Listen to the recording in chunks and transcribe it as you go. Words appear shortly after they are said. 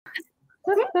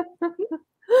So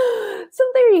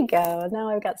there you go. Now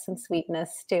I've got some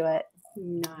sweetness to it.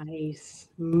 Nice.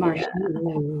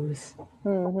 Marshmallows.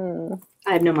 Mm-hmm.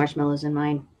 I have no marshmallows in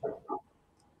mine.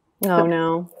 Oh,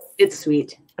 no. It's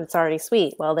sweet. It's already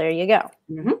sweet. Well, there you go.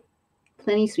 Mm-hmm.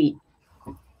 Plenty sweet.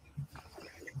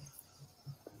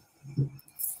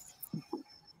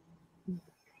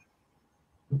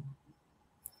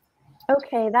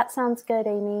 Okay, that sounds good,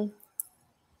 Amy.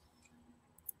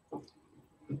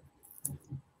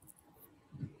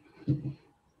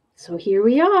 So here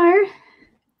we are.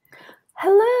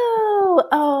 Hello.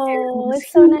 Oh, it's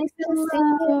so nice to see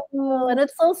you. And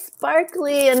it's so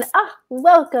sparkly. And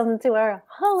welcome to our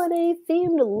holiday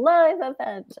themed live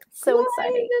event. So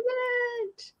exciting.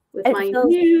 Event with my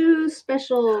new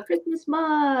special Christmas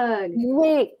mug.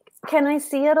 Wait, can I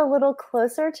see it a little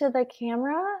closer to the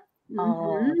camera?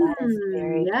 Oh, that is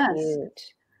very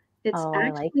cute. It's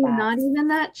actually not even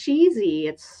that cheesy.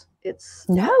 It's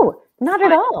no, not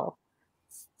at all.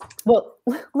 Well,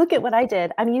 look at what I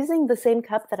did. I'm using the same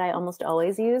cup that I almost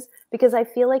always use because I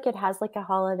feel like it has like a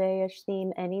holiday-ish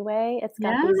theme anyway. It's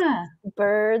got these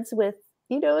birds with,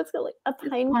 it's got like a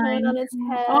pine cone on its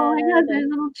head. Oh my God, they're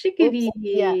little chickadees.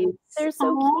 Yeah, they're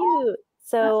so cute.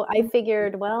 So I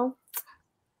figured, well,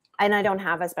 and I don't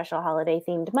have a special holiday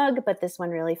themed mug, but this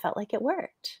one really felt like it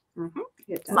worked. Mm-hmm.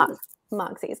 It does.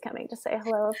 Moxie's coming to say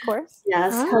hello, of course.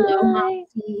 Yes. Hi. Hello,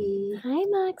 Moxie. Hi,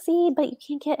 Moxie, but you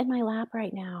can't get in my lap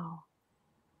right now.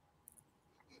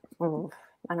 I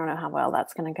don't know how well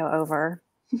that's going to go over.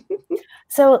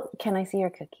 So can I see your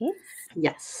cookies?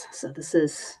 Yes. So this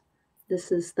is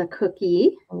the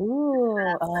cookie. Ooh.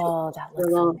 Oh, that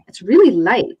looks so nice. It's really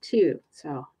light too.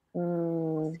 So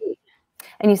let's see.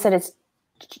 And you said it's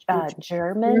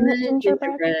German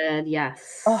gingerbread?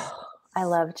 Yes. Oh, I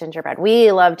love gingerbread.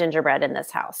 We love gingerbread in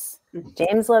this house.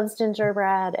 James loves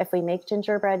gingerbread. If we make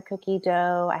gingerbread cookie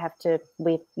dough,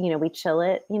 we chill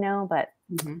it, but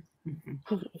he goes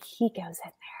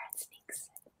in there and sneaks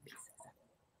it.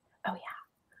 Oh yeah.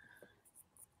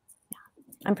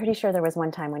 I'm pretty sure there was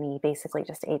one time when he basically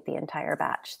just ate the entire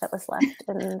batch that was left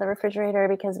in the refrigerator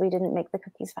because we didn't make the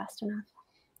cookies fast enough.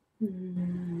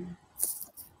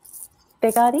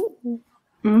 They got eaten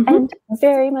and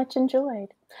very much enjoyed.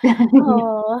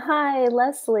 Oh, hi,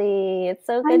 Leslie. It's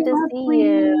so good to see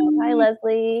you. Hi,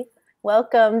 Leslie.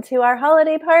 Welcome to our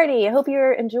holiday party. I hope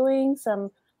you're enjoying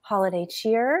some holiday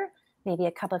cheer, maybe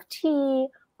a cup of tea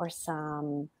or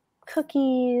some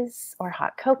cookies or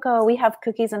hot cocoa. We have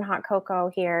cookies and hot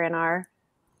cocoa here in our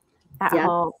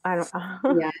home. I don't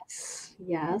know.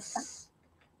 Yes.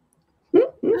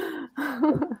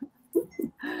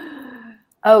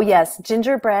 Oh, yes.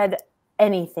 Gingerbread,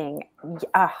 anything.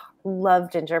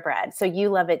 Love gingerbread. So you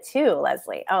love it too,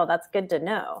 Leslie. Oh, that's good to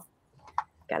know.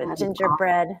 Got a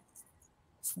gingerbread,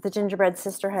 the gingerbread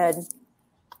sisterhood.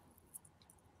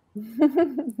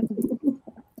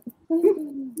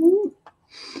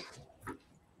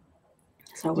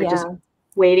 So we're just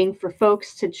waiting for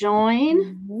folks to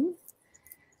join.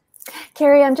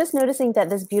 Carrie, I'm just noticing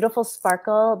that this beautiful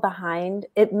sparkle behind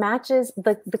it matches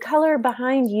the color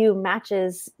behind you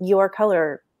matches your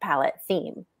color palette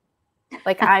theme.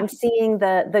 Like I'm seeing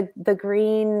the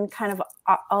green kind of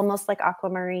almost like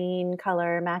aquamarine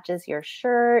color matches your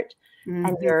shirt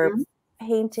and your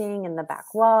painting and the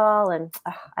back wall. And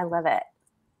I love it.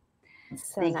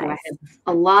 So Thank nice. you. I had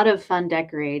a lot of fun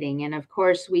decorating. And of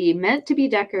course, we meant to be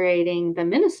decorating the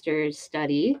minister's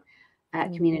study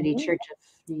at Community Church of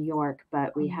New York,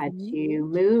 but we had to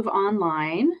move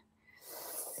online.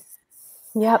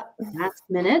 Yep. Last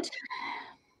minute.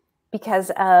 Because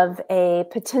of a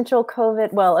potential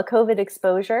COVID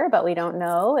exposure, but we don't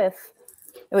know if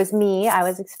it was me. I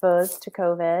was exposed to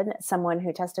COVID, someone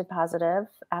who tested positive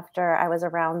after I was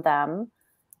around them.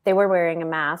 They were wearing a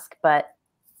mask, but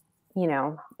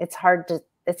it's hard to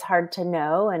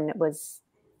know. And we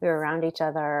were around each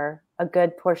other a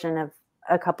good portion of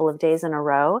a couple of days in a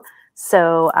row.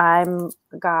 So we're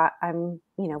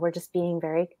just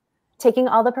taking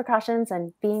all the precautions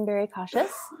and being very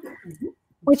cautious.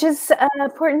 Which is an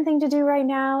important thing to do right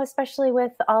now, especially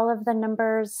with all of the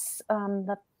numbers,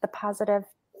 the positive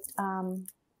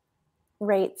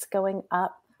rates going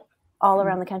up all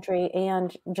around the country,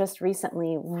 and just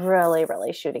recently really,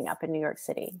 really shooting up in New York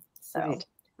City. So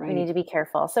we need to be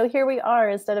careful. So here we are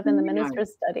instead of in the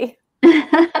minister's study.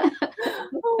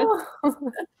 Oh,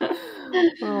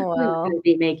 well. We're going to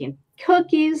be making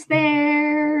cookies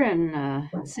there and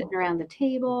sitting around the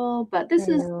table, but this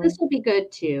will be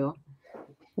good too.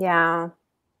 Yeah,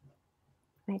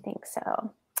 I think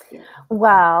so. Yeah.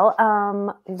 Well,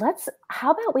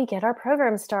 how about we get our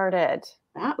program started?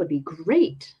 That would be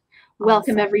great.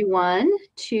 Welcome everyone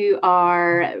to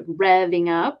our Revving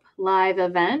Up live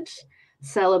event,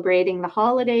 celebrating the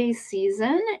holiday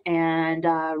season and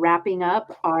wrapping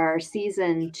up our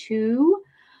season 2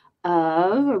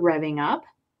 of Revving Up.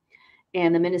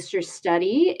 And the Minister's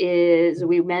Study is,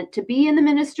 we meant to be in the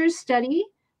Minister's Study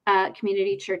at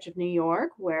Community Church of New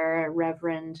York, where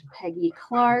Reverend Peggy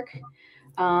Clark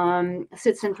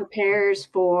sits and prepares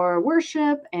for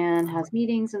worship and has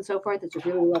meetings and so forth. It's a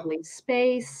really lovely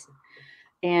space.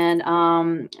 And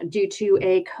due to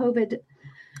a COVID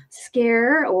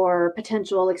scare or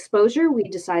potential exposure, we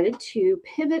decided to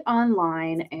pivot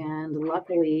online. And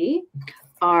luckily,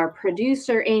 our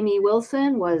producer, Amy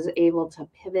Wilson, was able to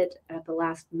pivot at the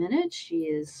last minute. She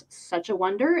is such a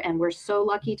wonder, and we're so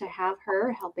lucky to have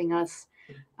her helping us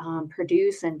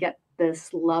produce and get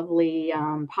this lovely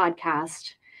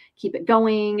podcast, keep it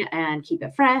going and keep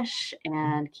it fresh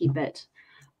and keep it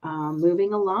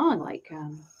moving along like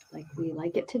we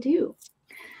like it to do.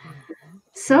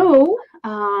 So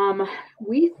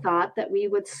we thought that we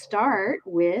would start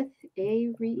with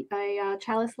a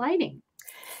chalice lighting.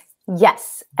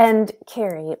 Yes. And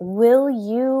Carrie, will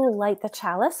you light the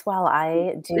chalice while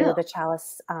I do the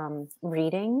chalice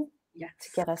reading? Yes. To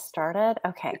get us started?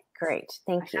 Okay, great.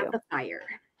 Thank you. I have the fire.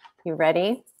 You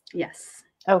ready? Yes.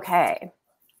 Okay.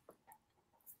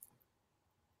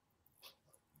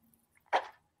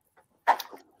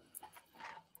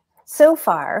 So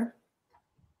far,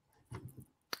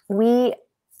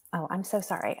 I'm so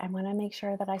sorry. I want to make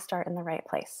sure that I start in the right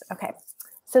place. Okay.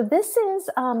 So this is,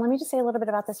 let me just say a little bit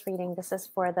about this reading. This is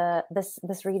for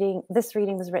this reading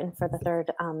was written for the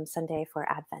third Sunday for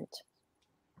Advent.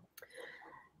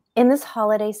 In this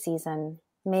holiday season,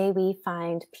 may we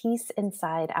find peace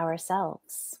inside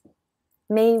ourselves.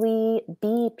 May we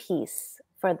be peace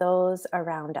for those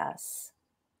around us.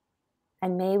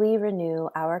 And may we renew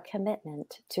our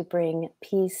commitment to bring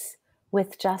peace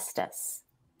with justice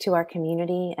to our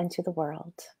community and to the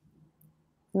world.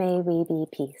 May we be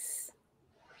peace.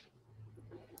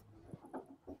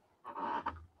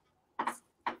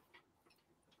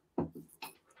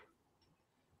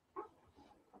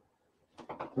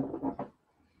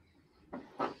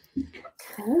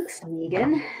 Thanks,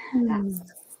 Megan.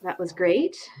 That was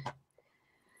great.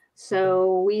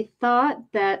 So we thought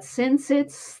that since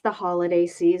it's the holiday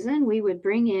season, we would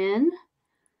bring in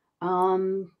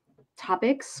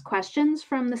topics, questions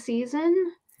from the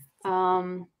season.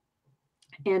 And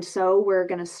so we're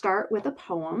going to start with a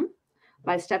poem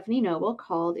by Stephanie Noble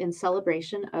called In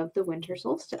Celebration of the Winter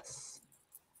Solstice.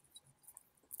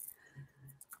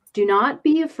 Do not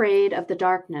be afraid of the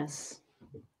darkness.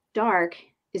 Dark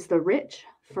is the rich,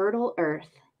 fertile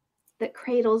earth that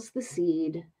cradles the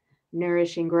seed,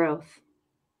 nourishing growth.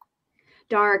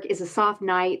 Dark is a soft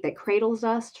night that cradles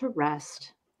us to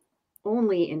rest.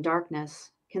 Only in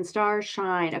darkness can stars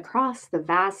shine across the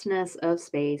vastness of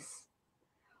space.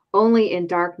 Only in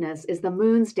darkness is the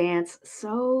moon's dance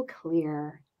so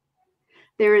clear.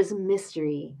 There is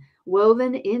mystery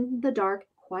woven in the dark,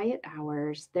 quiet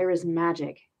hours. There is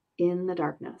magic in the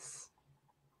darkness.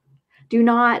 Do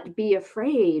not be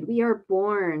afraid. We are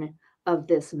born of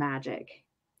this magic.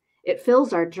 It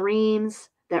fills our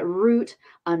dreams that root,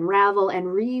 unravel, and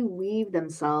reweave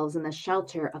themselves in the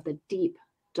shelter of the deep,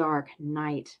 dark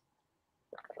night.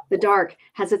 The dark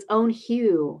has its own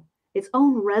hue, its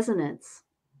own resonance,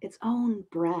 its own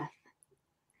breath.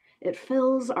 It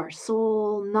fills our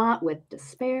soul not with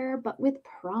despair, but with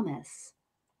promise.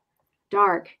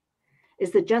 Dark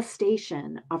is the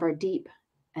gestation of our deep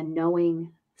and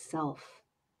knowing self.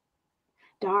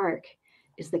 Dark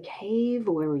is the cave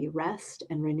where we rest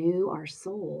and renew our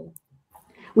soul.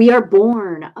 We are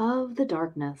born of the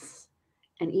darkness,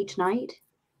 and each night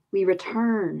we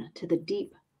return to the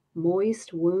deep,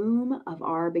 moist womb of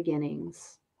our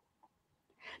beginnings.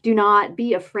 Do not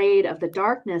be afraid of the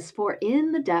darkness, for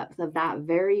in the depth of that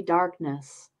very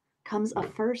darkness comes a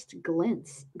first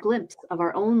glimpse of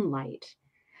our own light,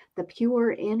 the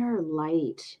pure inner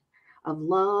light of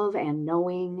love and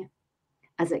knowing.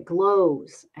 As it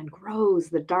glows and grows,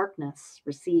 the darkness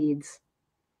recedes.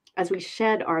 As we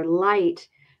shed our light,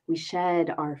 we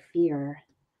shed our fear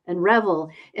and revel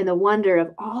in the wonder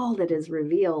of all that is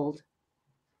revealed.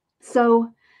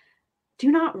 So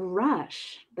do not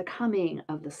rush the coming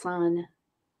of the sun.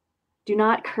 Do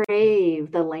not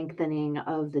crave the lengthening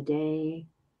of the day.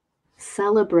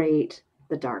 Celebrate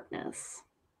the darkness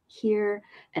here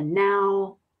and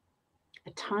now,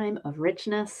 a time of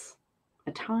richness,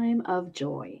 a time of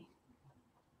joy.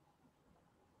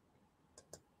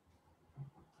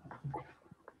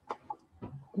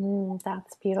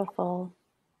 That's beautiful.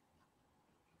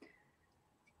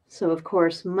 So, of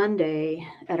course, Monday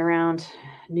at around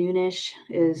noonish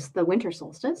is the winter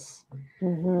solstice,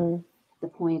 the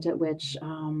point at which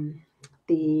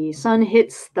the sun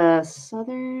hits the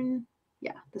southern,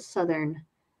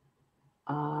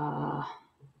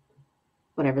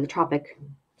 whatever,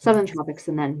 southern tropics,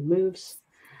 and then moves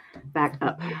back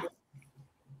up.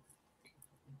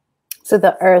 So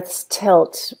the Earth's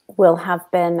tilt will have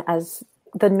been, as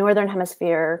the northern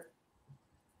hemisphere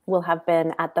will have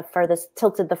been at the furthest,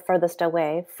 tilted the furthest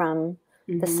away from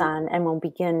the sun, and will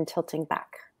begin tilting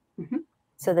back.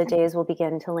 So the days will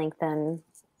begin to lengthen.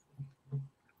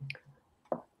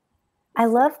 I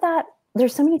love that.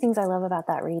 There's so many things I love about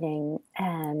that reading,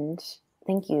 and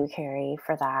thank you, Carrie,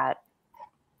 for that.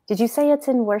 Did you say it's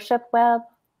in Worship Web?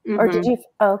 Or did you?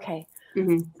 Oh, okay.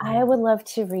 I would love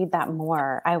to read that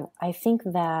more. I think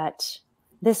that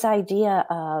this idea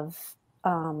of,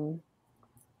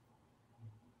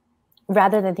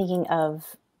 rather than thinking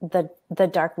of the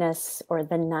darkness or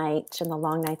the night and the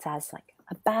long nights as like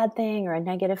a bad thing or a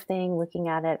negative thing, looking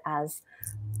at it as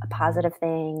a positive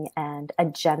thing and a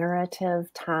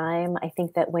generative time. I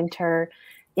think that winter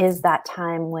is that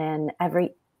time when I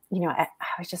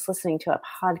was just listening to a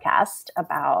podcast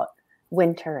about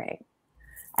wintering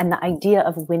and the idea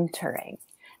of wintering.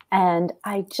 And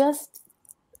I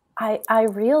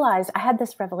realized, I had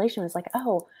this revelation. It was like,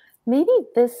 oh, maybe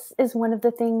this is one of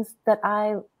the reasons that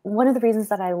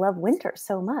I love winter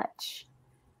so much,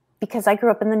 because I grew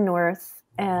up in the North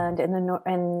and in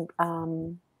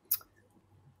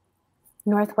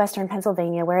northwestern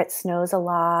Pennsylvania, where it snows a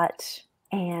lot.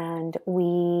 And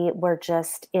we were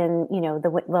just in,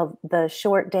 the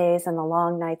short days and the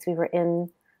long nights, we were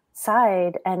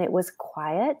inside, and it was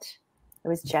quiet. It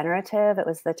was generative. It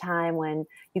was the time when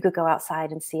you could go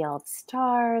outside and see all the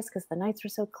stars because the nights were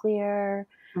so clear.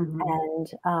 And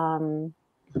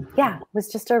it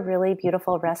was just a really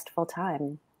beautiful, restful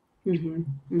time. And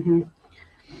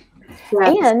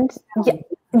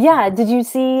did you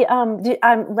see?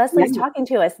 Leslie's talking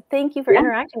to us. Thank you for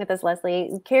interacting with us,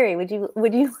 Leslie. Carrie, would you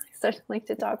like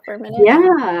to talk for a minute?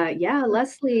 Yeah.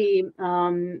 Leslie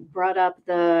brought up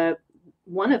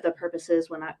one of the purposes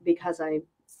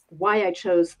why I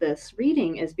chose this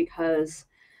reading is because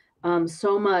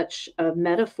so much of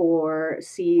metaphor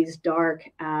sees dark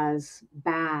as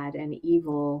bad and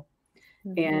evil,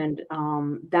 and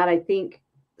that I think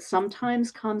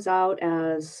sometimes comes out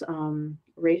as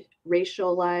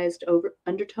racialized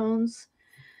undertones.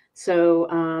 So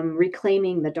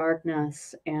reclaiming the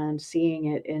darkness and seeing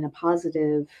it in a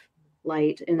positive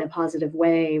light, in a positive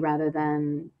way, rather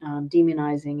than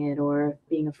demonizing it or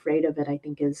being afraid of it, I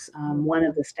think is one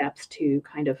of the steps to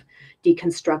kind of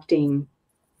deconstructing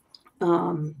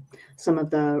some of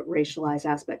the racialized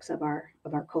aspects of our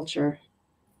culture.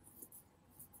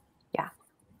 Yeah,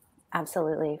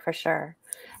 absolutely, for sure.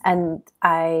 And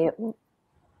I,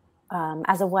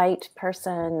 as a white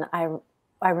person, I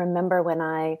remember when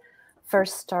I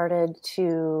first started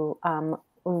to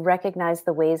recognize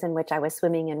the ways in which I was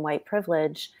swimming in white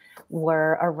privilege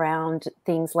were around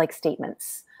things like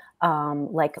statements, and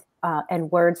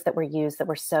words that were used that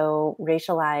were so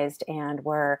racialized and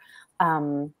were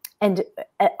and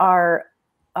are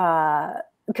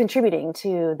contributing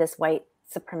to this white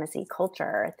supremacy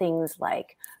culture. Things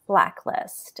like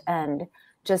blacklist, and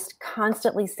just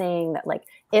constantly saying that, like,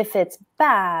 if it's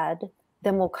bad,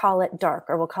 then we'll call it dark,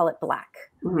 or we'll call it black.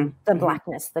 The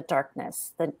blackness, the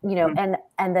darkness,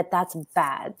 and that's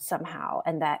bad somehow,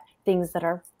 and that things that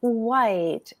are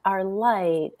white are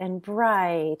light and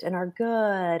bright and are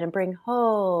good and bring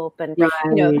hope, and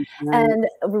and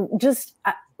just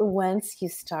once you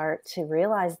start to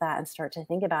realize that and start to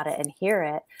think about it and hear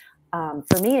it,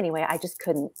 for me anyway, I just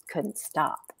couldn't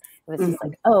stop. It was just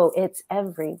like, oh, it's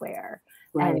everywhere.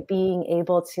 And being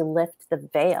able to lift the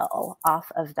veil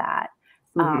off of that,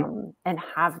 and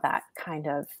have that kind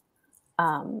of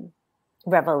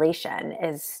revelation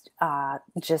is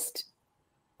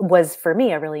was for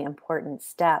me a really important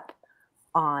step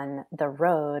on the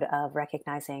road of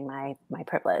recognizing my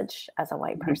privilege as a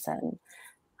white person.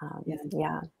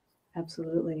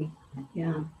 Absolutely.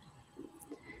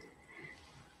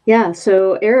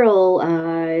 So Errol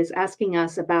is asking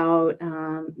us about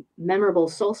memorable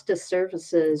solstice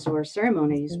services or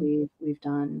ceremonies we've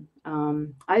done.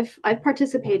 I've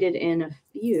participated in a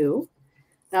few.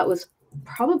 That was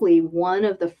probably one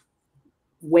of the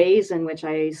ways in which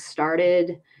I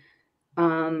started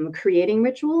creating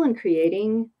ritual and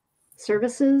creating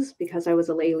services, because I was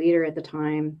a lay leader at the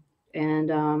time,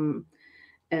 and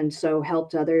so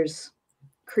helped others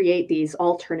create these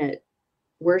alternate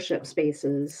worship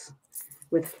spaces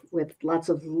with lots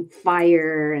of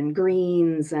fire and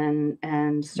greens,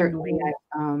 and certainly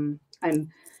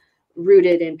I'm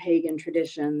rooted in pagan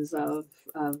traditions of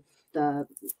the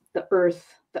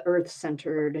earth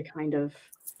centered kind of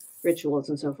rituals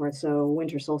and so forth. So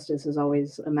winter solstice is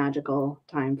always a magical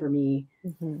time for me.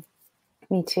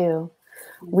 Me too.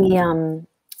 We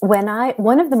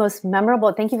one of the most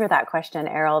memorable, thank you for that question,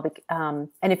 Errol. And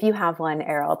if you have one,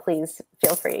 Errol, please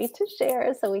feel free to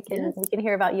share so we can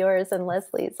hear about yours and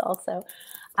Leslie's also.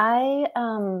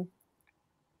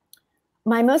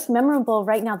 My most memorable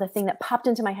right now, the thing that popped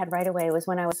into my head right away was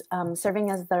when I was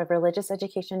serving as the religious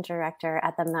education director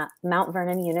at the Mount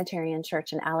Vernon Unitarian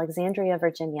Church in Alexandria,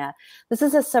 Virginia. This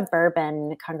is a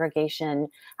suburban congregation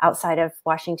outside of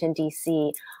Washington,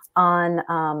 D.C.,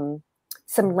 on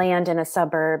some land in a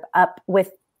suburb up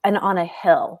on a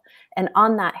hill. And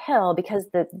on that hill, because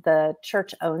the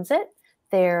church owns it,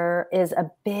 there is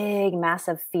a big,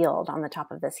 massive field on the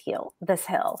top of this hill.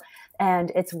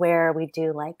 And it's where we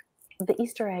do like the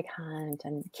Easter egg hunt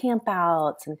and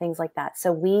campouts and things like that.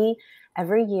 So we,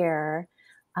 every year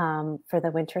for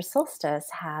the winter solstice,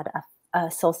 had a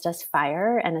solstice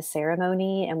fire and a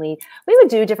ceremony. And we would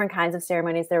do different kinds of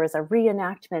ceremonies. There was a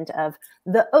reenactment of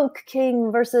the Oak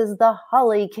King versus the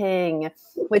Holly King,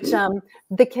 which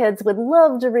the kids would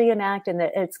love to reenact. And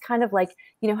it's kind of like,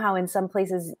 you know, how in some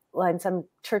places, in some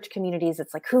church communities,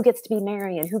 it's like who gets to be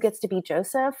Mary and who gets to be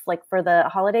Joseph, like for the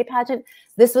holiday pageant.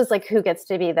 This was like who gets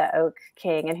to be the Oak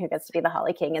King and who gets to be the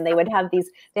Holly King. And they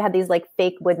had these like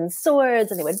fake wooden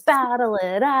swords and they would battle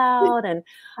it out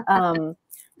and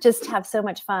just have so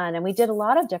much fun. And we did a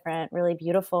lot of different really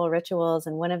beautiful rituals.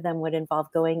 And one of them would involve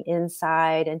going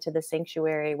inside into the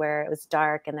sanctuary where it was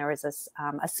dark and there was a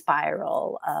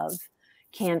spiral of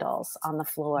candles on the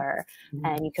floor,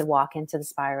 and you could walk into the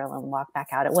spiral and walk back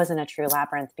out. It wasn't a true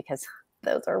labyrinth because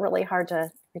those are really hard to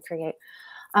recreate.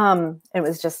 It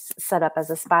was just set up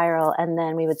as a spiral, and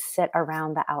then we would sit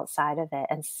around the outside of it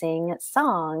and sing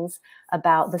songs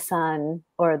about the sun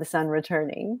or the sun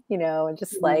returning, you know, and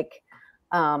just like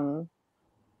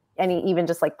even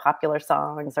just like popular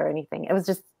songs or anything. It was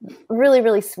just really,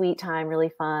 really sweet time,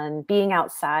 really fun. Being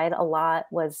outside a lot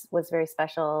was very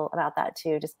special about that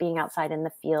too. Just being outside in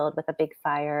the field with a big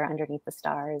fire underneath the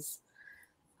stars.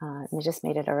 And it just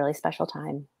made it a really special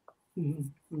time.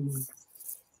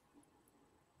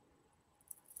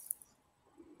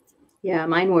 Yeah,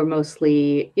 mine were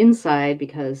mostly inside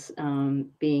because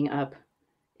being up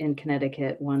in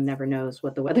Connecticut, one never knows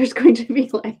what the weather's going to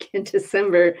be like in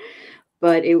December.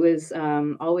 But it was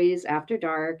always after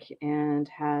dark and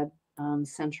had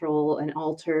an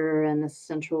altar and a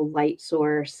central light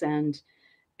source, and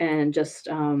just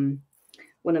one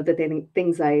of the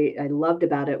things I loved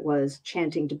about it was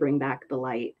chanting to bring back the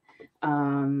light.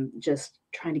 Just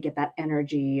trying to get that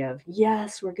energy of,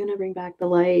 yes, we're going to bring back the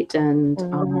light. And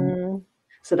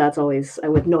so that's always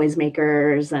with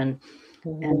noisemakers and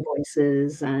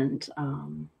voices and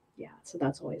so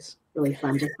that's always really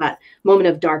fun, just that moment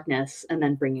of darkness and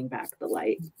then bringing back the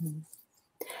light.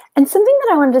 And something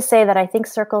that I wanted to say that I think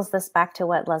circles this back to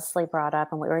what Leslie brought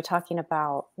up and what we were talking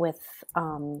about with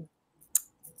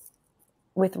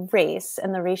race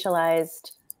and the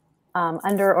racialized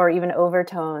under or even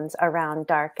overtones around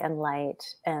dark and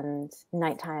light and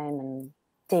nighttime and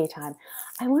daytime.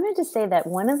 I wanted to say that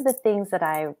one of the things that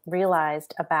I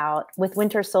realized with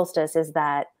winter solstice is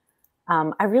that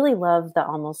I really love the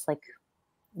almost like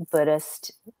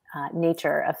Buddhist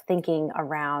nature of thinking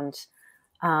around,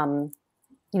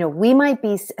 we might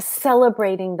be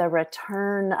celebrating the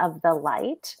return of the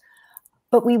light,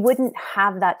 but we wouldn't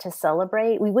have that to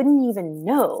celebrate. We wouldn't even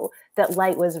know that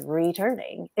light was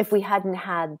returning if we hadn't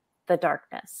had the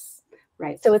darkness.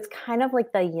 Right. So it's kind of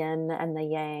like the yin and the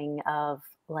yang of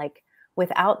like,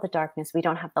 without the darkness, we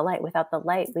don't have the light. Without the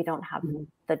light, we don't have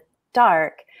the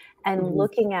dark. And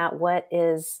looking at what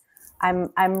is, I'm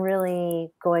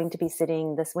really going to be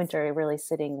sitting this winter, really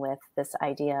sitting with this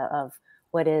idea of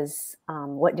what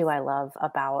do I love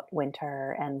about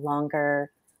winter and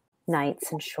longer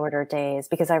nights and shorter days,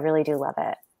 because I really do love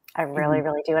it. I really,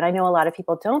 really do. And I know a lot of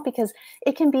people don't, because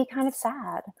it can be kind of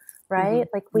sad, right?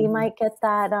 Like we might get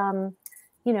that, a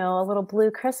little blue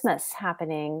Christmas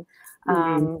happening.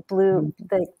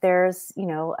 There's,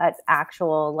 an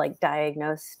actual like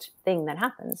diagnosed thing that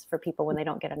happens for people when they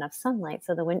don't get enough sunlight.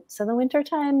 So the winter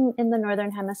time in the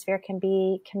Northern Hemisphere can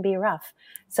be rough.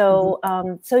 So,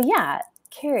 yeah,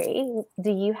 Carrie,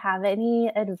 do you have any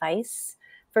advice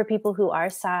for people who are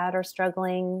sad or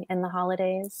struggling in the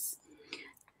holidays?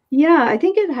 Yeah, I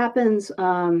think it happens.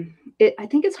 I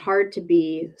think it's hard to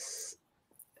be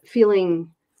feeling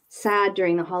sad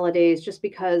during the holidays just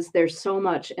because there's so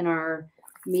much in our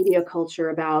media culture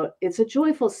about it's a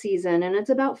joyful season and it's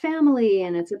about family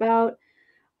and it's about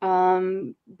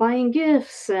buying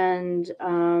gifts and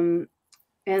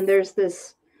there's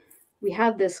this we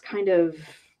have this kind of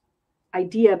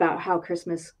idea about how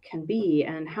Christmas can be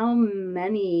and how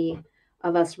many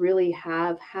of us really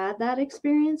have had that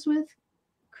experience with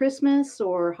Christmas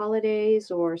or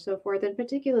holidays or so forth, and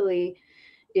particularly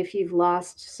if you've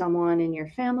lost someone in your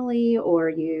family or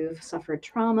you've suffered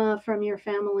trauma from your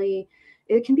family,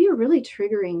 it can be a really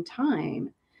triggering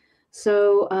time.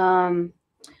 So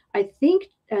I think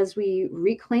as we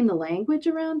reclaim the language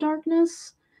around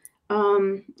darkness,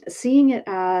 seeing it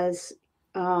as,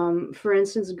 for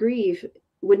instance, grief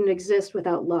wouldn't exist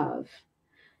without love.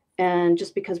 And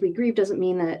just because we grieve doesn't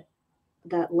mean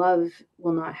that love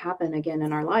will not happen again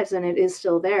in our lives, and it is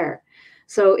still there.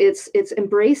 So it's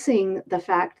embracing the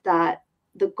fact that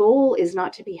the goal is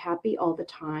not to be happy all the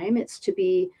time. It's to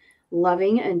be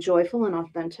loving and joyful and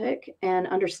authentic, and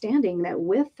understanding that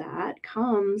with that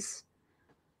comes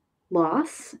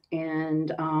loss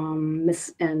and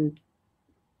and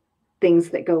things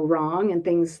that go wrong and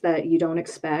things that you don't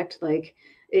expect. Like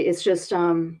it's just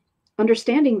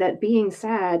understanding that being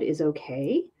sad is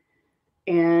okay,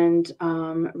 and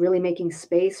really making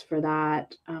space for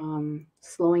that,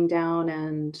 slowing down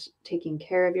and taking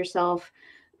care of yourself.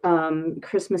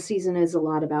 Christmas season is a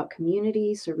lot about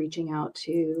community, so reaching out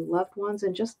to loved ones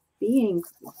and just giving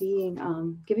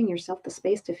yourself the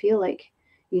space to feel like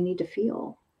you need to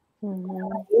feel.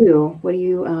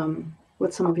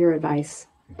 What's some of your advice?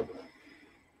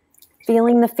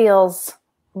 Feeling the feels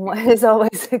is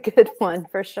always a good one,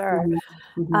 for sure.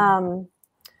 Mm-hmm.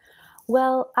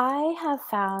 Well, I have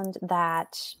found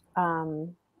that,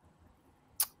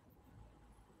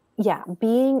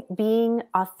 being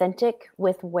authentic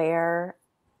with where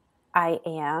I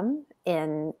am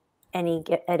at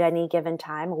any given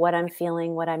time, what I'm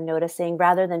feeling, what I'm noticing,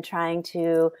 rather than trying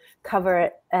to cover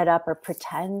it up or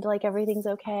pretend like everything's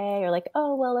okay, or like,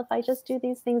 oh, well, if I just do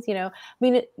these things,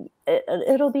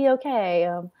 it'll be okay.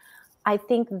 I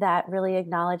think that really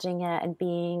acknowledging it and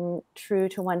being true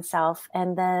to oneself,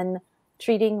 and then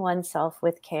treating oneself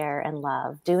with care and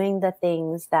love, doing the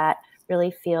things that really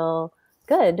feel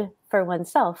good for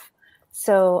oneself.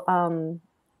 So,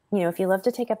 if you love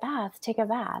to take a bath, take a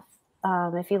bath.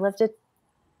 If you love to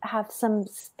have some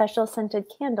special scented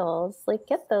candles, like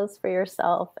get those for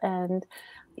yourself, and,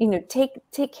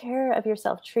 take care of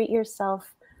yourself, treat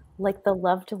yourself like the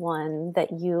loved one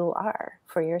that you are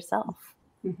for yourself.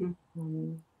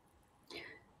 Mm-hmm.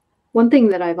 One thing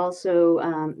that I've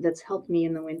also that's helped me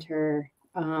in the winter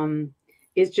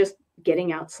is just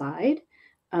getting outside,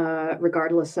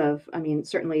 regardless of, I mean,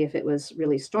 certainly if it was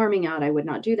really storming out, I would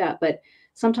not do that. But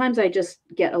sometimes I just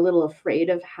get a little afraid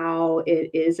of how it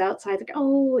is outside. Like,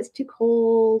 oh, it's too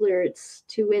cold, or it's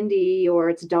too windy, or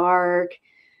it's dark.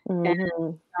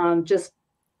 Mm-hmm. And just,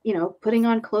 putting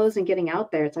on clothes and getting out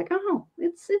there, it's like, oh,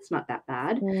 it's not that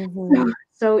bad. Mm-hmm.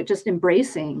 So just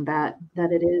embracing that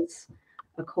it is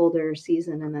a colder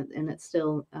season, and it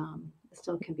still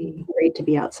can be great to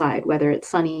be outside, whether it's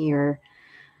sunny or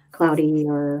cloudy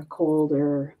or cold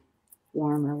or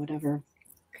warm or whatever.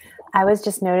 I was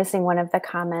just noticing one of the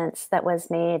comments that was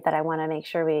made that I want to make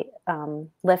sure we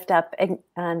lift up,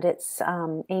 and it's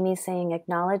Amy saying,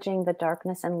 acknowledging the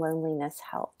darkness and loneliness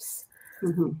helps.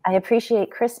 Mm-hmm. I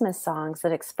appreciate Christmas songs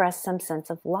that express some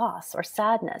sense of loss or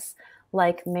sadness,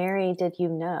 like Mary, Did You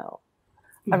Know?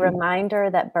 A reminder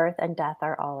that birth and death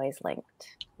are always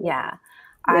linked. Yeah.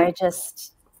 I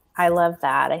love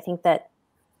that. I think that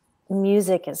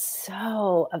music is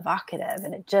so evocative,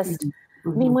 and it just, I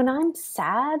mean, when I'm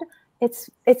sad, it's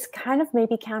kind of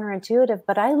maybe counterintuitive,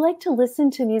 but I like to listen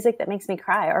to music that makes me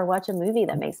cry, or watch a movie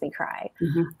that makes me cry.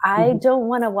 I don't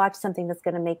want to watch something that's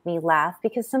going to make me laugh,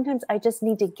 because sometimes I just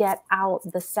need to get out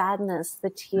the sadness, the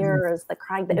tears, the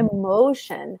crying, the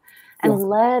emotion, and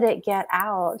let it get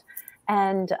out.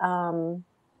 And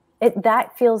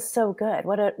that feels so good.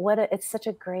 It's such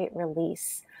a great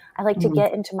release. I like to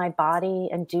get into my body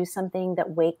and do something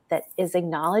that is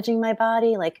acknowledging my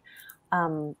body. Like,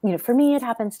 for me, it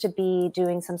happens to be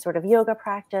doing some sort of yoga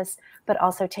practice, but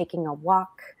also taking a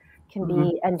walk can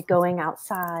be, and going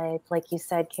outside, like you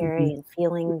said, Carrie, and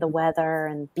feeling the weather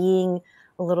and being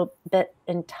a little bit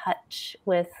in touch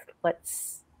with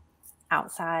what's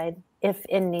outside, if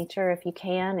in nature, if you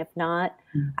can. If not,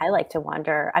 I like to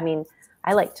wander. I mean,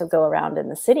 I like to go around in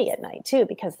the city at night too,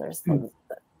 because there's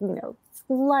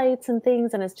lights and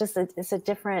things, and it's a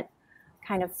different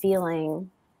kind of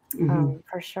feeling,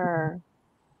 for sure.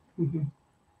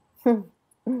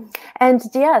 And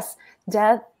yes,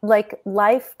 death, like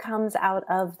life comes out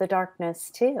of the darkness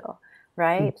too,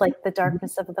 right? Like the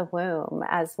darkness of the womb,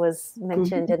 as was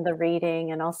mentioned in the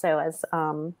reading, and also as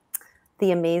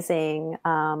the amazing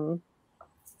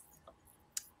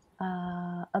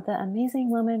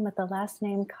woman with the last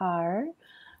name Carr,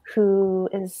 who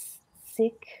is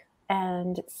sick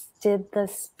and did the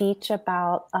speech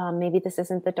about maybe this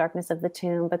isn't the darkness of the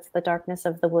tomb, but it's the darkness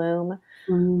of the womb.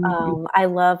 I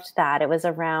loved that. It was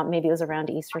around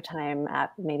Easter time,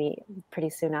 at maybe pretty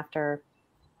soon after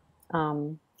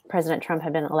President Trump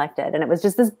had been elected. And it was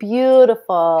just this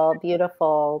beautiful,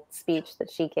 beautiful speech that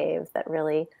she gave that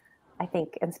really, I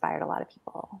think, inspired a lot of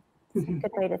people. It's a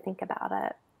good way to think about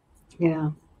it.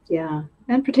 Yeah. Yeah.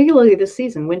 And particularly this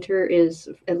season, winter is,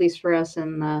 at least for us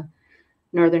in the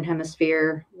Northern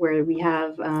Hemisphere, where we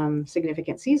have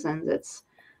significant seasons, it's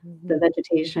the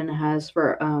vegetation has,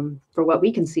 for what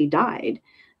we can see, died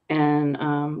and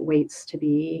waits to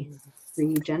be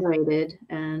regenerated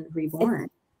and reborn.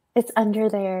 It's under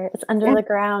there. It's under the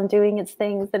ground doing its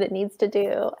things that it needs to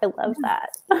do. I love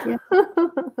that.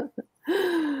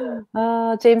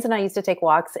 James and I used to take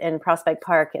walks in Prospect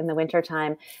Park in the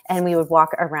wintertime, and we would walk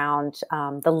around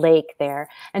the lake there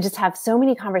and just have so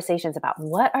many conversations about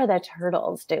what are the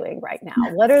turtles doing right now?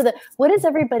 What is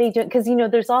everybody doing? Because,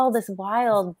 there's all this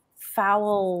wild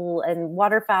fowl and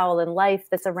waterfowl and life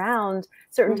that's around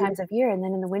certain times of year. And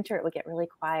then in the winter, it would get really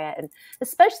quiet. And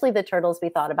especially the turtles we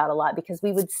thought about a lot, because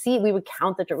we would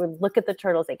count we'd look at the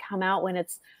turtles. They come out when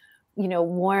it's,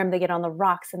 warm, they get on the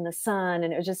rocks in the sun.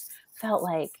 And it just felt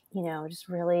like, just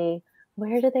really,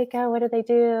 where do they go? What do they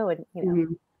do? And,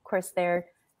 of course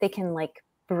they can like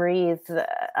breathe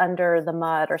under the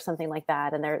mud or something like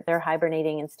that. And they're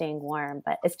hibernating and staying warm,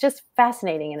 but it's just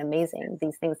fascinating and amazing,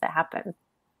 these things that happen.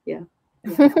 Yeah.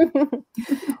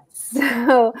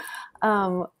 So,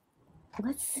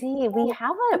 let's see. We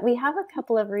have a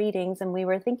couple of readings, and we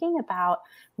were thinking about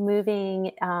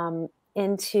moving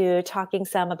into talking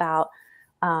some about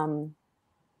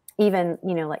even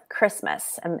like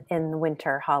Christmas in the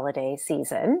winter holiday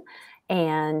season.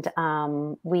 And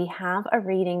we have a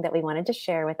reading that we wanted to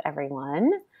share with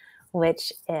everyone,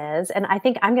 which is, and I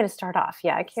think I'm going to start off.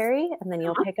 Yeah, Carrie, and then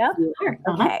you'll pick up.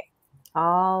 Okay.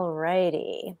 All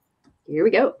righty. Here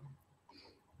we go.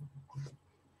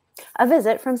 A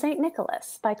Visit from St.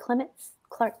 Nicholas by Clements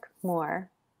Clark Moore.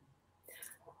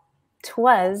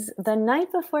 'Twas the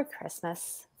night before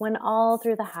Christmas, when all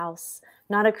through the house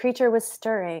not a creature was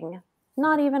stirring,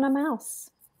 not even a mouse.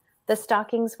 The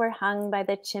stockings were hung by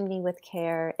the chimney with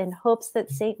care, in hopes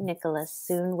that St. Nicholas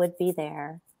soon would be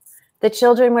there. The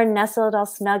children were nestled all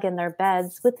snug in their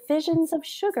beds, with visions of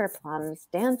sugar plums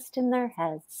danced in their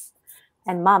heads.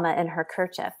 And Mamma in her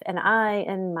kerchief, and I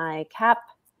in my cap,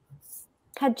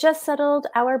 had just settled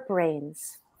our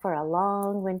brains for a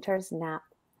long winter's nap.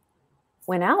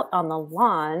 When out on the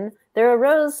lawn there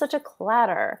arose such a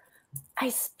clatter, I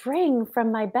sprang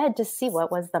from my bed to see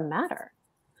what was the matter.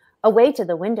 Away to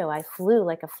the window I flew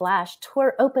like a flash,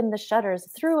 tore open the shutters,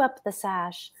 threw up the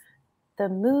sash. The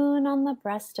moon on the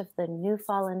breast of the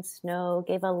new-fallen snow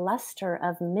gave a luster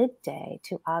of midday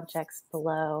to objects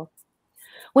below.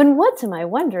 When what to my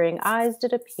wondering eyes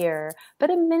did appear but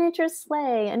a miniature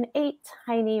sleigh and 8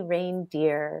 tiny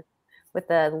reindeer. With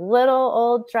the little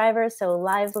old driver so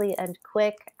lively and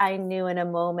quick, I knew in a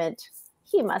moment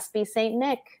he must be Saint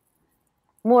Nick.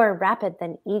 More rapid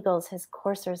than eagles his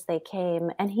coursers they came,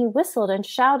 and he whistled and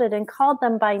shouted and called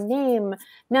them by name.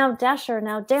 Now Dasher,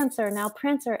 now Dancer, now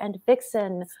Prancer and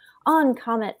Vixen, on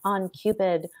Comet, on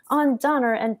Cupid, on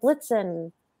Donner and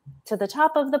Blitzen. To the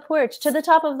top of the porch, to the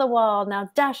top of the wall,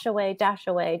 now dash away, dash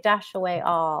away, dash away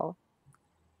all.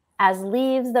 As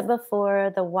leaves that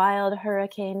before the wild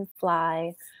hurricane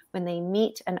fly, when they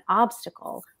meet an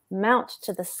obstacle, mount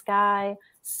to the sky,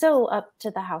 so up to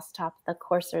the housetop the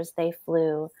coursers they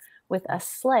flew, with a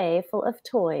sleigh full of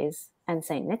toys, and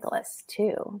St. Nicholas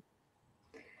too.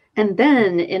 And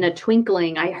then in a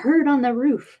twinkling I heard on the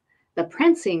roof the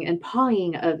prancing and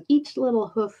pawing of each little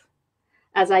hoof.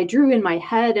 As I drew in my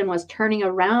head and was turning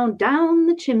around, down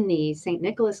the chimney St.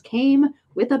 Nicholas came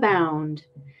with a bound.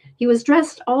 He was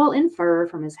dressed all in fur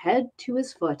from his head to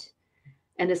his foot,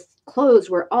 and his clothes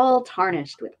were all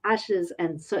tarnished with ashes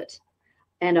and soot.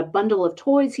 And a bundle of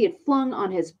toys he had flung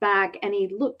on his back, and he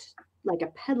looked like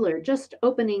a peddler just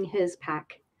opening his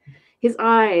pack. His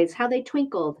eyes, how they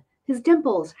twinkled, his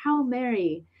dimples, how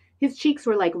merry. His cheeks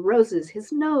were like roses,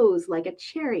 his nose like a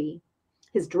cherry.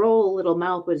 His droll little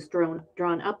mouth was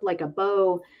drawn up like a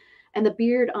bow, and the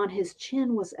beard on his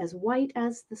chin was as white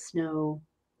as the snow.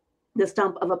 The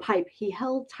stump of a pipe he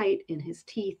held tight in his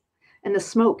teeth, and the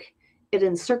smoke, it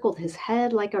encircled his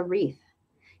head like a wreath.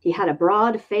 He had a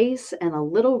broad face and a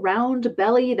little round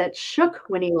belly that shook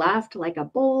when he laughed like a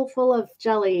bowl full of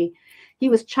jelly. He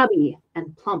was chubby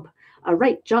and plump, a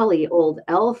right jolly old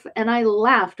elf, and I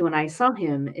laughed when I saw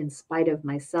him in spite of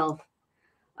myself.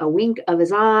 A wink of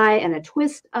his eye and a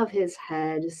twist of his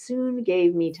head soon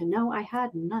gave me to know I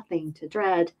had nothing to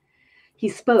dread. He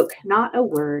spoke not a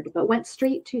word, but went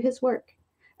straight to his work,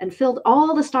 and filled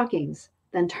all the stockings,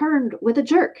 then turned with a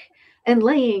jerk, and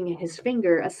laying his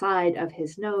finger aside of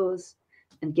his nose,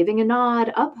 and giving a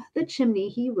nod, up the chimney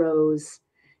he rose.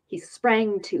 He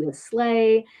sprang to his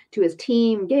sleigh, to his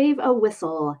team gave a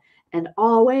whistle, and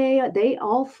away they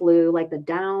all flew like the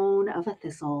down of a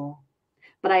thistle.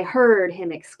 But I heard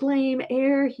him exclaim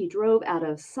ere he drove out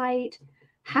of sight,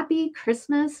 Happy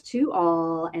Christmas to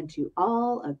all, and to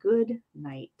all a good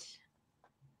night.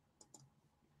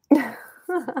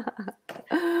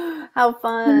 How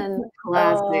fun.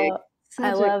 Classic. Oh,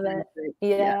 I love classic. it.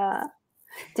 Yeah.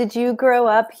 Did you grow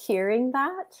up hearing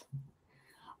that?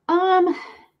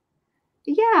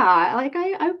 Yeah, like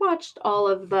I watched all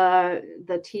of the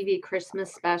TV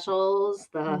Christmas specials,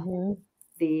 the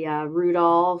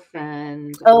Rudolph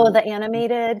and the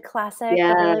animated classic,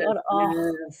 yes, the really old.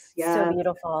 Oh, yes. so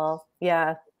beautiful.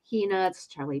 Yeah. Peanuts,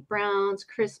 Charlie Brown's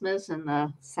Christmas, and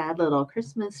the sad little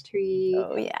Christmas tree.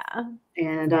 Oh yeah.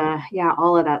 And yeah,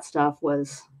 all of that stuff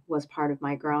was part of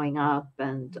my growing up.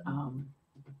 And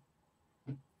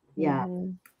yeah.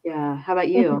 How about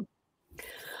you?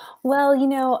 Well,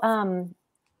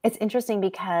 it's interesting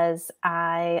because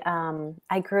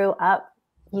I grew up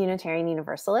Unitarian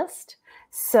Universalist.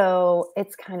 So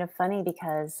it's kind of funny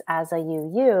because as a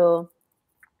UU,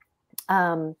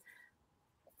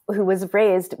 who was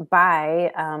raised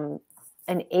by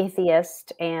an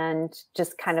atheist and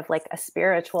just kind of like a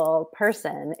spiritual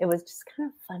person, it was just kind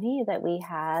of funny that we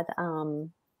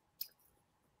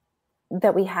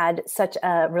had such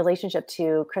a relationship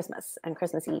to Christmas and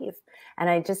Christmas Eve. And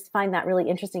I just find that really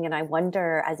interesting. And I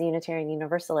wonder, as a Unitarian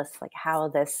Universalist, like how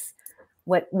this,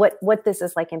 what this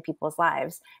is like in people's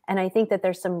lives. And I think that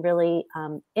there's some really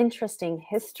interesting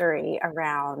history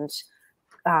around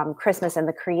Christmas and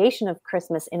the creation of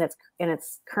Christmas in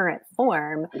its current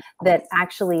form that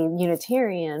actually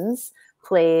Unitarians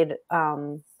played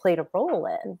a role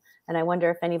in. And I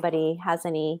wonder if anybody has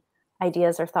any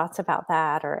ideas or thoughts about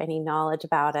that or any knowledge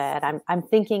about it. I'm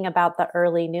thinking about the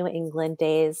early New England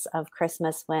days of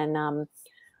Christmas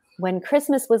when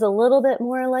Christmas was a little bit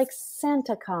more like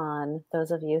SantaCon.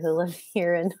 Those of you who live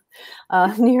here in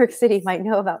New York City might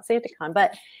know about SantaCon,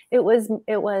 but it was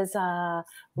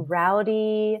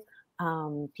rowdy.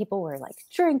 People were like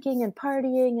drinking and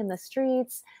partying in the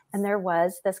streets, and there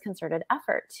was this concerted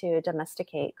effort to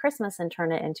domesticate Christmas and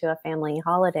turn it into a family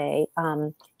holiday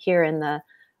here in the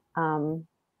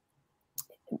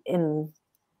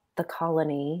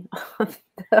colony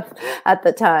at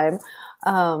the time.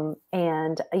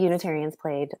 And Unitarians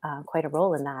played quite a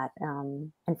role in that.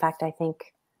 In fact, I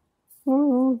think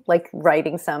like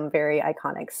writing some very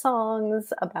iconic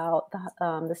songs about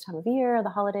this time of year, the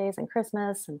holidays and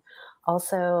Christmas, and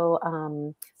also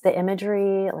the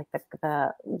imagery, like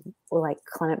the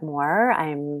Clement Moore.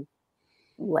 I'm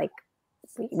like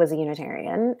was a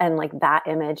Unitarian, and like that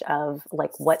image of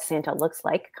like what Santa looks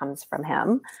like comes from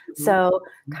him. Mm-hmm. So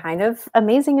kind of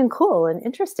amazing and cool and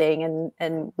interesting,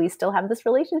 and we still have this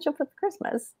relationship with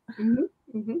Christmas. Mm-hmm.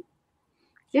 Mm-hmm.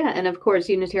 Yeah, and of course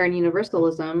Unitarian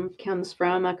Universalism comes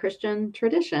from a Christian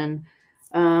tradition,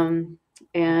 and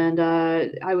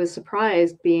I was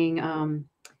surprised being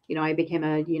I became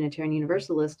a Unitarian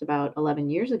Universalist about 11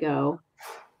 years ago.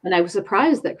 And I was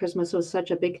surprised that Christmas was such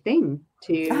a big thing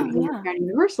to Unitarian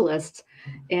Universalists.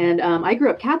 And I grew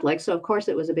up Catholic, so of course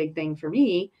it was a big thing for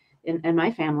me and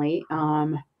my family.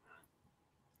 And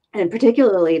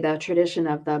particularly the tradition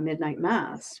of the midnight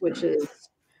mass, which is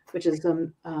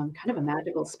kind of a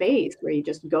magical space where you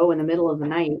just go in the middle of the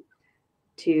night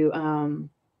to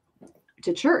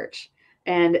church,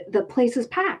 and the place is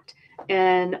packed.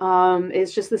 And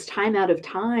it's just this time out of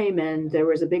time, and there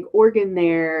was a big organ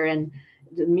there, and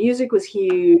the music was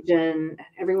huge, and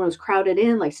everyone was crowded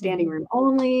in, like standing room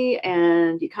only.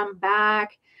 And you come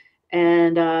back,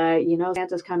 and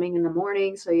Santa's coming in the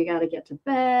morning, so you got to get to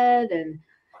bed. And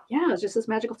yeah, it was just this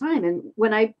magical time. And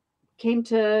when I came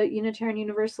to Unitarian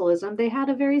Universalism, they had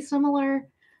a very similar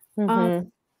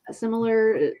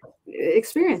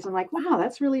experience. I'm like, wow,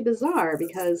 that's really bizarre,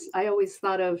 because I always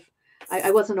thought of,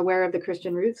 I wasn't aware of the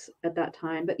Christian roots at that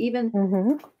time, but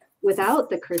even without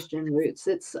the Christian roots,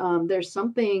 it's there's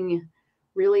something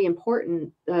really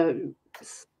important,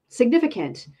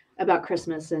 significant about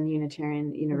Christmas and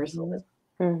Unitarian Universalism.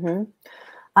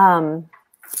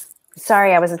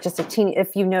 Sorry, I was just a teeny.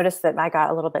 If you noticed that I got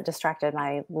a little bit distracted,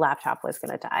 my laptop was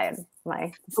going to die, and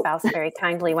my spouse very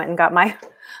kindly went and got my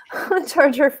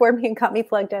charger for me and got me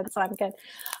plugged in, so I'm good.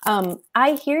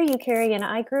 I hear you, Carrie, and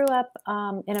I grew up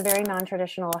in a very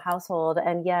non-traditional household,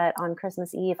 and yet on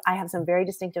Christmas Eve, I have some very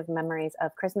distinctive memories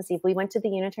of Christmas Eve. We went to the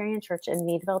Unitarian Church in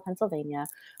Meadville, Pennsylvania.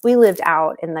 We lived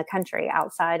out in the country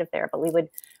outside of there, but we would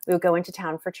go into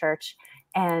town for church.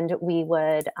 And we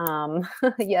would,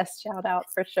 yes, shout out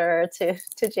for sure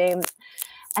to James.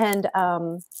 And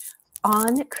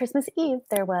on Christmas Eve,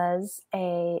 there was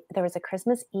a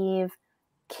Christmas Eve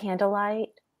candlelight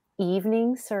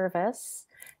evening service.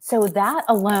 So that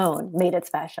alone made it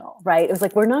special, right? It was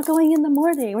like, we're not going in the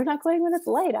morning. We're not going when it's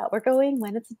light out. We're going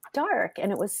when it's dark.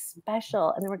 And it was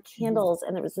special. And there were candles,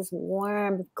 and there was this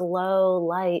warm glow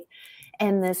light,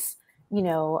 and this,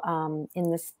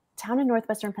 in this town in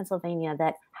northwestern Pennsylvania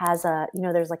that has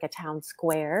there's like a town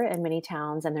square in many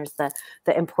towns, and there's the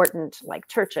important like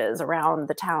churches around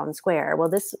the town square. Well,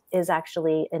 this is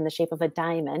actually in the shape of a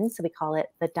diamond, so we call it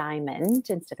the diamond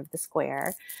instead of the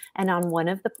square. And on one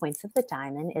of the points of the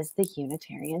diamond is the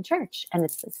Unitarian Church, and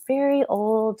it's this very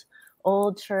old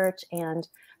church. And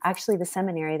actually, the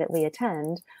seminary that we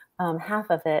attend,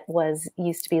 half of it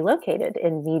used to be located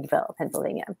in Meadville,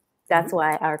 Pennsylvania. That's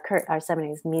why our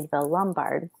seminary is Meadville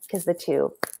Lombard, because the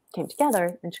two came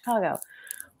together in Chicago.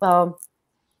 Well,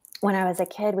 when I was a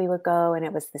kid, we would go, and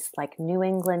it was this like New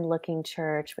England looking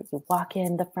church where you walk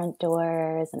in the front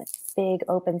doors, and it's big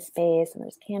open space, and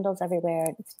there's candles everywhere,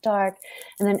 and it's dark.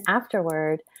 And then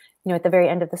afterward, at the very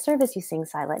end of the service, you sing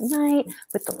Silent Night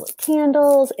with the little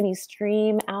candles, and you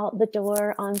stream out the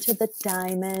door onto the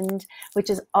diamond, which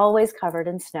is always covered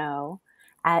in snow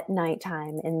at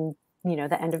nighttime in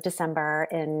the end of December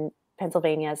in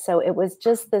Pennsylvania. So it was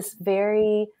just this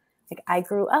very, I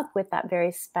grew up with that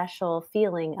very special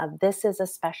feeling of, this is a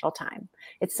special time.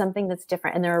 It's something that's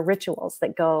different. And there are rituals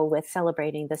that go with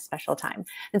celebrating this special time.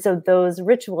 And so those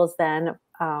rituals then,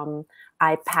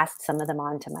 I passed some of them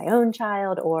on to my own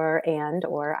child, or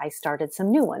I started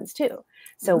some new ones too.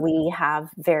 So we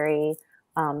have very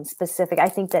specific, I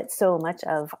think that so much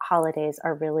of holidays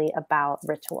are really about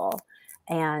ritual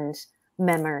and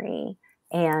memory.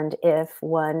 And if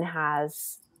one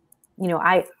has,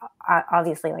 I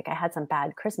obviously, like, I had some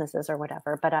bad Christmases or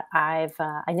whatever, but I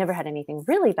never had anything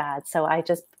really bad. So I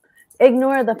just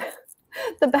ignore the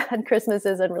bad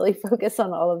Christmases and really focus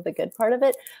on all of the good part of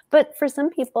it. But for some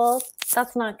people,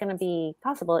 that's not going to be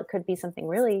possible. It could be something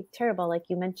really terrible. Like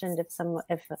you mentioned, if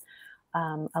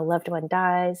a loved one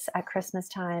dies at Christmas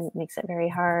time, it makes it very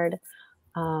hard.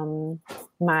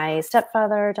 My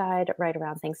stepfather died right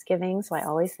around Thanksgiving, so I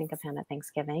always think of him at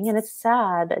Thanksgiving, and it's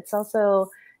sad. It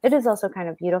is also kind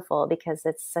of beautiful because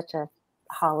it's such a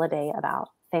holiday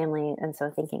about family, and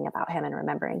so thinking about him and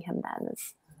remembering him then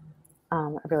is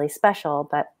really special.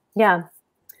 But yeah,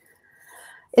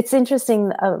 it's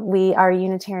interesting. Our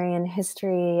Unitarian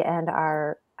history and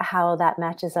how that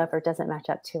matches up or doesn't match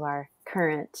up to our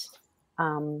current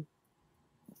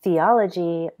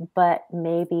theology, but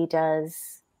maybe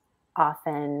does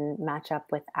often match up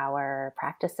with our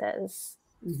practices,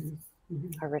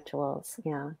 our rituals.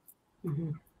 Yeah.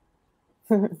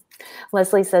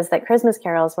 Leslie says that Christmas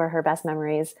carols were her best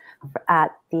memories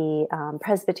at the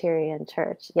Presbyterian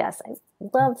Church. Yes, I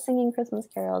love singing Christmas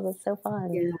carols. It's so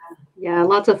fun. Yeah,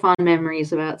 lots of fond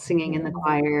memories about singing in the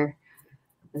choir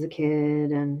as a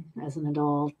kid and as an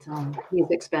adult.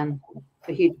 Music's been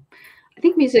a huge, I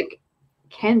think music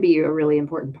can be a really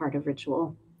important part of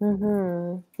ritual.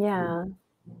 Yeah.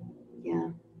 Yeah.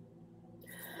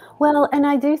 Well, and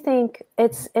I do think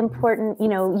it's important,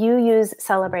 you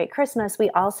celebrate Christmas. We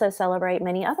also celebrate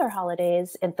many other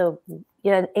holidays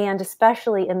and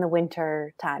especially in the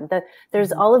winter time.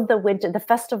 There's all of the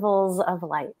festivals of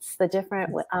lights, the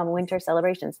different winter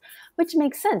celebrations, which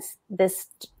makes sense this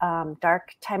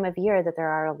dark time of year, that there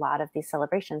are a lot of these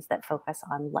celebrations that focus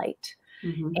on light.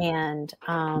 And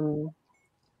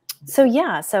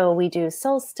so we do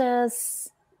solstice.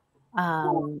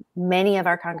 Many of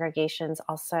our congregations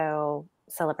also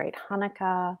celebrate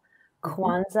Hanukkah.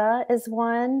 Kwanzaa is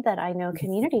one that I know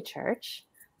Community Church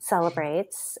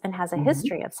celebrates and has a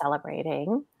history of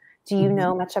celebrating. Do you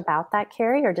know much about that,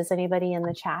 Carrie, or does anybody in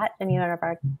the chat, any of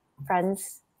our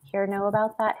friends here, know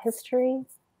about that history?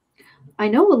 I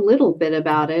know a little bit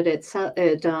about it. It's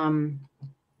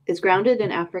grounded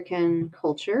in African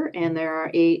culture, and there are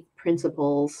 8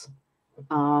 principles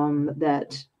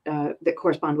that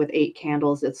correspond with 8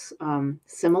 candles. It's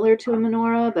similar to a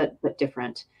menorah, but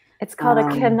different. It's called a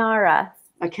kinara.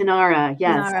 A kinara,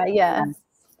 yes. Kinara, yes.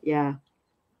 Yeah.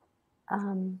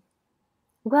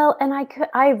 Well, and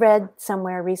I read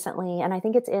somewhere recently, and I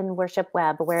think it's in Worship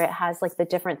Web, where it has like the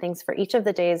different things for each of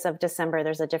the days of December.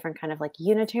 There's a different kind of like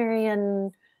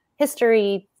Unitarian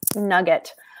history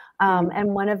nugget.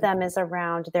 And one of them is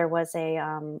around, there was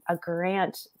a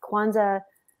grant. Kwanzaa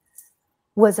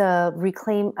was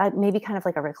maybe kind of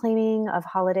like a reclaiming of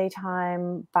holiday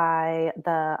time by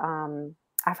the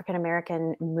African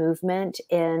American movement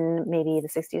in maybe the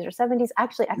 60s or 70s.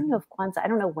 Actually, I don't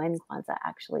know when Kwanzaa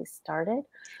actually started.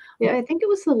 Yeah, I think it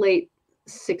was the late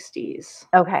 60s.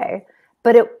 Okay.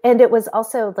 But it was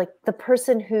also like the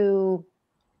person who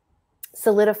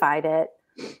solidified it,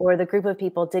 or the group of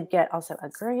people, did get also a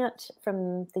grant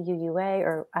from the UUA,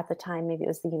 or at the time, maybe it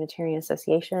was the Unitarian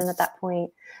Association at that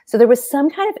point. So there was some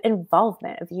kind of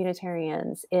involvement of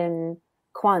Unitarians in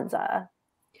Kwanzaa.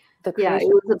 Yeah, it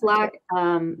was the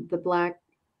Black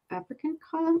African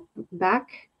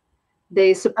back.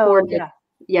 They supported.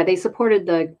 They supported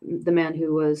the man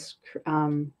who was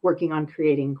working on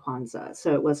creating Kwanzaa.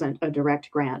 So it wasn't a direct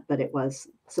grant, but it was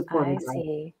supported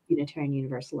by Unitarian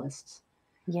Universalists.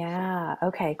 Yeah.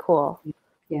 Okay, cool.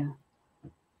 Yeah.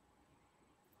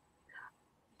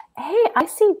 Hey, I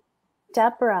see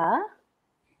Deborah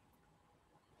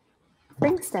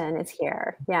Frankston is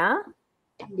here. Yeah?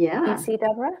 Yeah. You see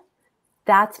Deborah?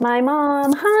 That's my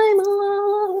mom. Hi,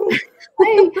 Mom.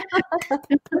 Hey.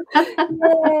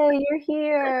 Yay, you're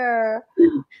here.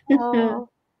 Oh.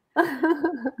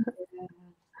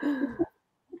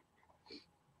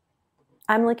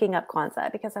 I'm looking up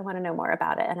Kwanzaa because I want to know more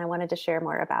about it, and I wanted to share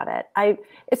more about it.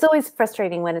 It's always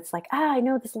frustrating when it's like, I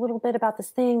know this little bit about this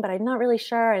thing, but I'm not really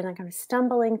sure, and I'm kind of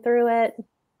stumbling through it.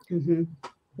 Mm-hmm.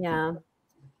 Yeah.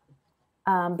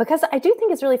 Because I do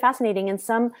think it's really fascinating. And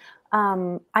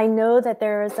I know that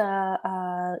there's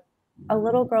a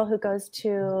little girl who goes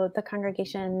to the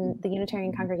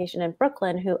Unitarian congregation in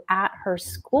Brooklyn, who at her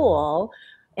school,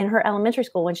 in her elementary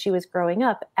school, when she was growing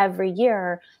up, every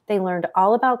year they learned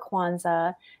all about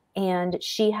Kwanzaa. And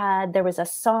there was a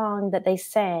song that they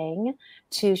sang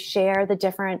to share the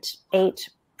different 8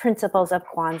 principles of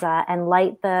Kwanzaa and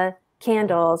light the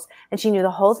candles, and she knew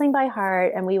the whole thing by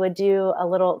heart. And we would do a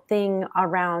little thing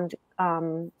around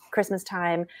Christmas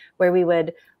time where we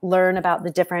would learn about the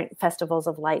different festivals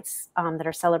of lights that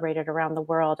are celebrated around the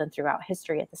world and throughout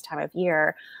history at this time of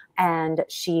year. And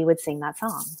she would sing that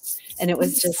song, and it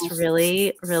was just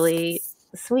really, really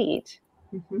sweet.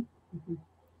 Mm-hmm. Mm-hmm.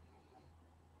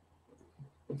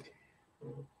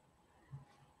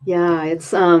 Yeah,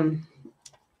 it's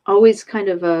always kind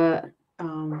of a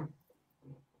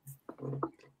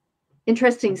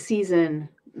interesting season,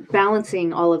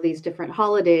 balancing all of these different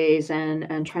holidays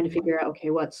and trying to figure out, okay,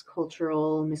 what's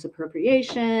cultural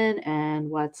misappropriation and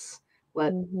what is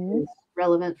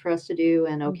relevant for us to do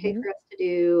and okay for us to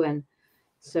do. And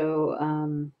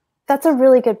so that's a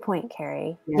really good point,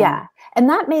 Carrie. Yeah. And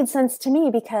that made sense to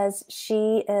me because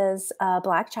she is a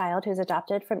Black child who's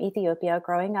adopted from Ethiopia,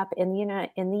 growing up in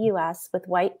the US with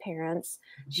white parents.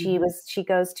 Mm-hmm. She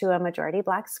goes to a majority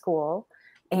Black school,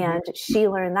 and she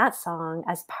learned that song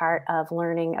as part of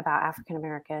learning about African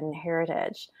American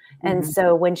heritage. And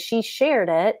so when she shared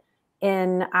it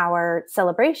in our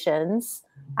celebrations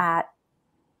at,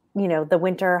 the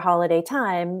winter holiday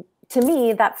time, to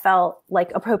me, that felt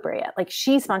like appropriate. Like,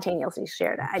 she spontaneously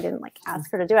shared it. I didn't ask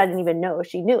her to do it. I didn't even know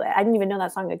she knew it. I didn't even know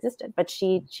that song existed, but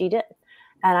she did.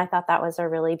 And I thought that was a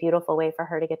really beautiful way for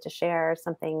her to get to share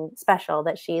something special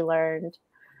that she learned.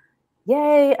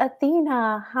 Yay,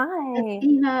 Athena. Hi.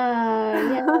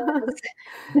 Athena, yes.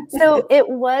 So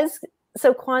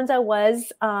Kwanzaa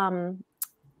was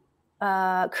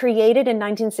created in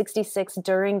 1966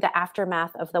 during the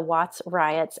aftermath of the Watts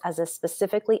riots as a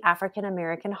specifically African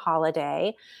American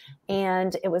holiday.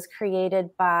 And it was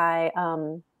created by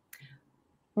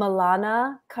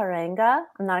Maulana Karenga.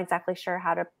 I'm not exactly sure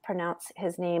how to pronounce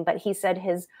his name, but he said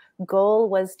his goal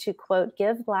was to, quote,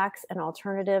 give Blacks an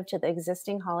alternative to the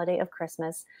existing holiday of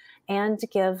Christmas and to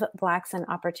give Blacks an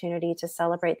opportunity to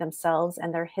celebrate themselves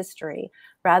and their history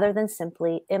rather than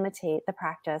simply imitate the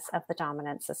practice of the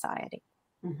dominant society.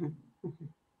 Mm-hmm. Mm-hmm.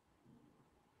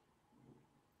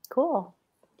 Cool.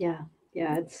 Yeah.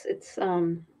 It's it's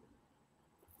a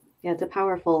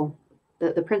powerful.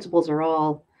 The principles are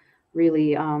all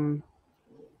really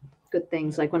good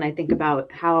things. Like when I think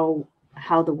about how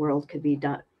the world could be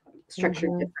done,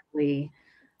 structured differently.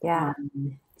 Yeah.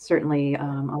 Certainly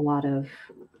a lot of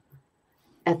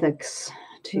ethics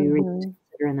to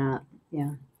consider in that.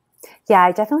 Yeah. Yeah,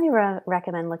 I definitely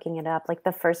recommend looking it up. Like,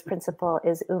 the first principle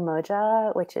is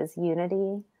umoja, which is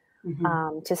unity,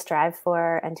 to strive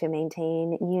for and to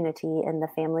maintain unity in the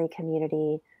family,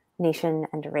 community, nation,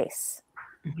 and race.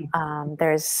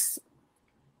 There's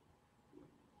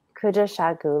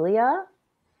Kujashagulia,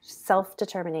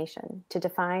 self-determination, to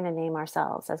define and name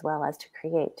ourselves as well as to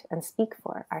create and speak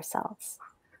for ourselves.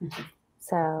 Mm-hmm.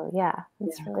 So yeah,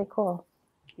 it's really cool.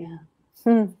 Yeah.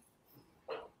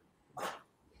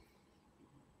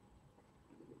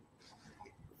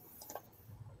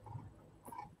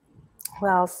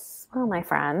 Well, my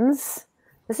friends,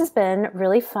 this has been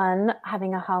really fun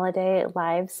having a holiday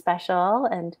live special,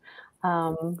 and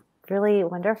really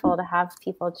wonderful to have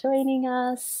people joining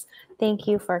us. Thank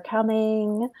you for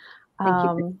coming. Thank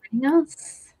you for joining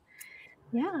us.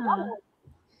 Yeah.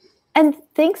 And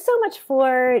thanks so much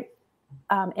for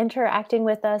interacting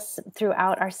with us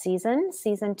throughout our season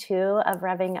 2 of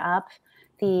Revving Up,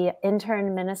 the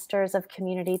Intern Ministers of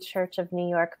Community Church of New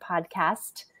York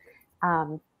podcast.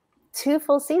 2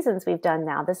 full seasons we've done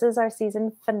now. This is our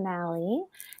season finale.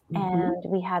 And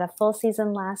we had a full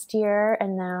season last year,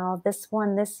 and now this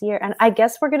one this year. And I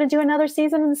guess we're going to do another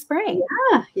season in the spring.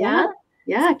 Yeah.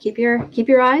 Keep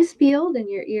your eyes peeled and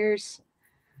your ears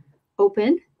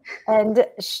open. And,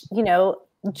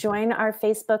 join our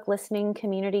Facebook listening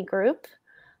community group.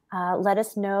 Let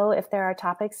us know if there are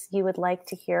topics you would like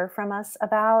to hear from us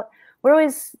about. We're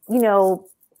always,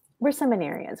 we're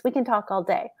seminarians. We can talk all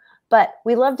day. But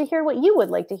we love to hear what you would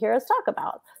like to hear us talk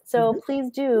about. So please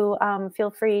do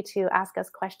feel free to ask us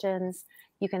questions.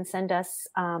 You can send us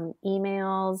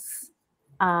emails.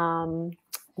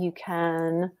 You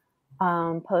can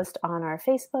post on our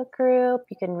Facebook group.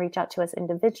 You can reach out to us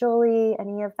individually,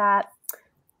 any of that.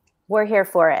 We're here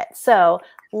for it. So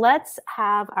let's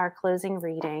have our closing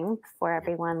reading before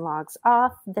everyone logs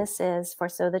off. This is For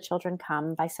So the Children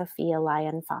Come by Sophia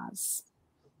Lyon-Fahs.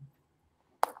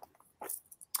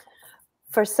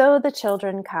 For so the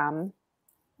children come,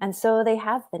 and so they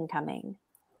have been coming.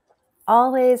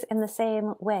 Always in the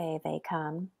same way they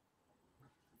come.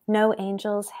 No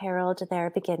angels herald their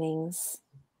beginnings.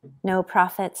 No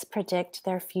prophets predict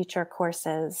their future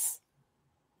courses.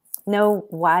 No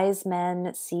wise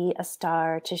men see a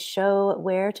star to show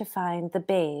where to find the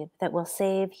babe that will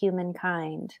save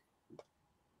humankind.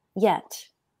 Yet,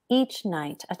 each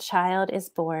night a child is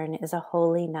born is a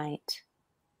holy night.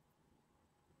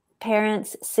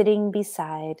 Parents sitting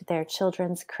beside their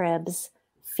children's cribs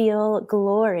feel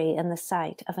glory in the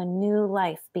sight of a new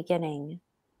life beginning.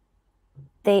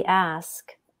 They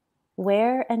ask,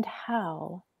 where and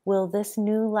how will this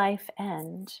new life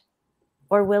end?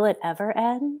 Or will it ever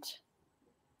end?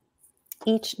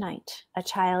 Each night a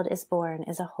child is born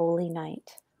is a holy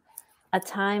night, a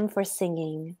time for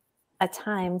singing, a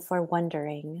time for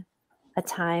wondering, a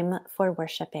time for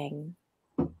worshiping.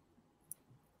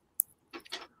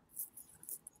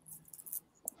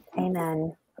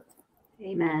 Amen.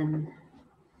 Amen.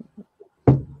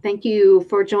 Thank you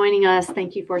for joining us.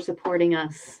 Thank you for supporting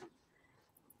us.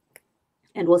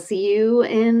 And we'll see you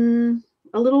in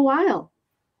a little while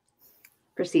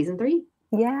for season 3.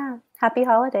 Yeah. Happy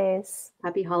holidays.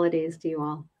 Happy holidays to you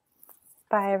all.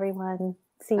 Bye, everyone.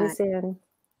 See you soon.